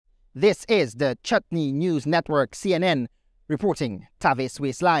This is the Chutney News Network, CNN, reporting Tavis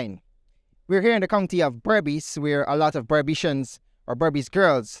Waistline. We're here in the county of Berbice, where a lot of Berbicians or Berbice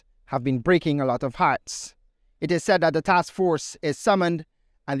girls have been breaking a lot of hearts. It is said that the task force is summoned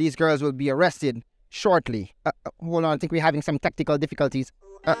and these girls will be arrested shortly. Hold on, I think we're having some technical difficulties.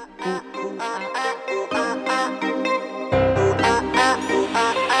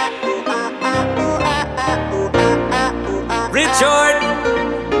 Richard,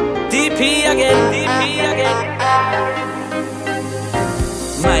 DP again.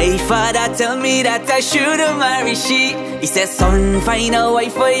 My father tell me that I shouldn't marry she. He said, son, find a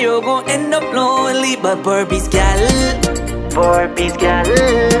wife or you gon' end up lonely. But Berbice Gyal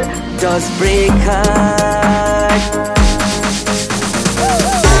does break heart.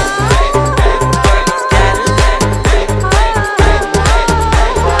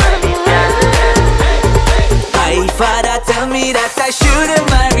 Father tell me that I shouldn't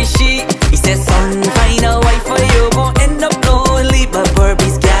marry she. He said, son, find a wife or you gon' end up lonely. But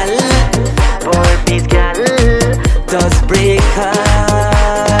Berbice Gyal does break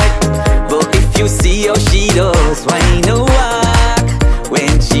heart. But if you see how she does, why no walk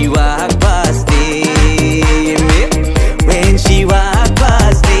when she walk past him? When she walk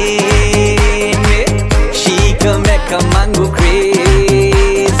past him, she can make a man go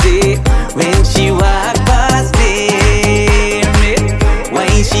crazy. When she walk past him,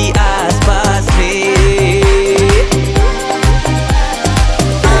 she asked past me.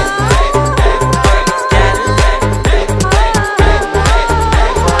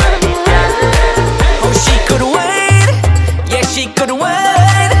 Oh, she could wait, yeah, she could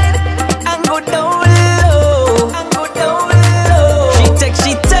wait and go down low, She take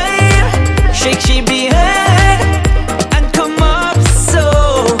she time, shake she behind and come up so,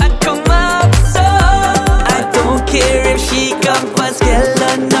 I don't care if she come past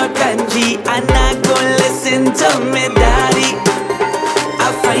and I go listen to me daddy.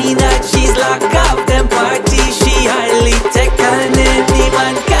 I find that she's locked up them party. She hardly take on any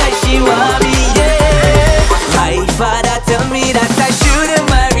man cause she want me, yeah. My father tell me that I shouldn't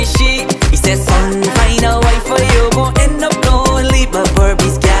marry she. He said, son, find a wife or you gon' end up lonely. But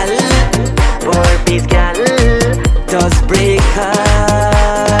Berbice Gyal does break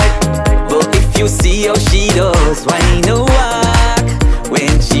heart. But if you see how she does, why no walk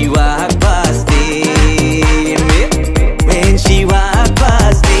when she walk past him? When she walk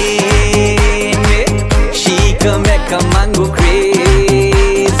past him, she can make a man go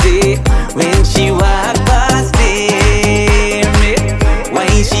crazy. When she walk past him, why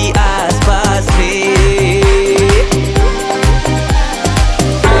she ask past me?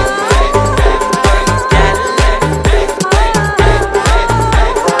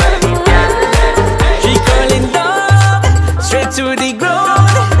 She curling down straight to the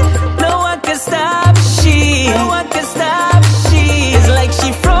ground. No one can stop she. It's like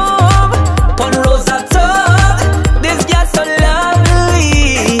she from Ponrosa Top. This girl so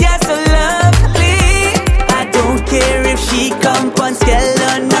lovely, I don't care if she come on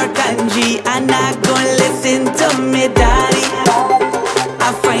Skellon or Kanji, and I gon' listen to me daddy.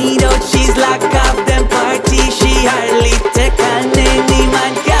 I find out she's locked up them party. She hardly take on any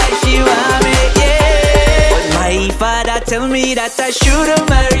man cause she want me, yeah. But my father tell me that I shouldn't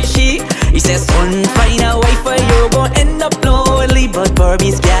marry she. He says, son, find a wife or you gon' end up lonely. But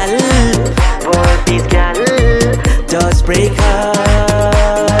Berbice Gyal does break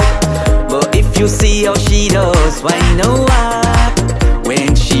heart. But if you see how she does, why no walk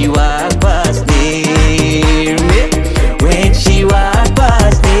when she walk past him? When she walk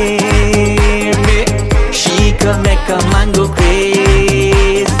past him, she can make a man go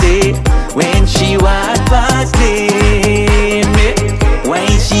crazy. When she walk past him, why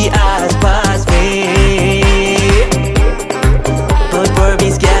she ask past me? But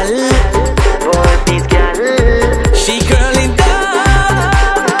Berbice Gyal, she curling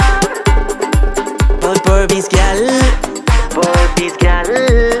down. But Berbice Gyal,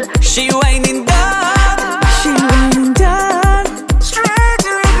 she whining down. Straight to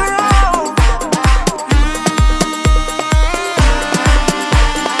the ground.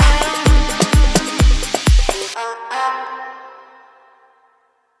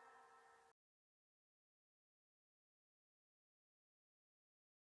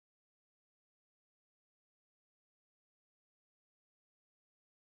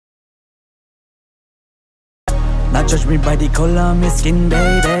 Not judge me by the color of my skin,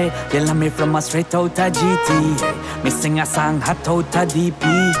 baby. You love me from a straight out of GT. Me sing a song hot out of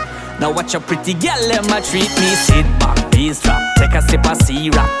DP. Now watch your pretty girl, them a treat me. Sit back, bass drop, take a sip of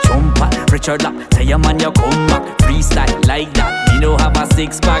C-Rock. Jump at Richard Lock, tell your man you come back. Freestyle like that, me no have a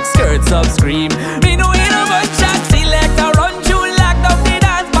six-pack, skirts up, scream. Me no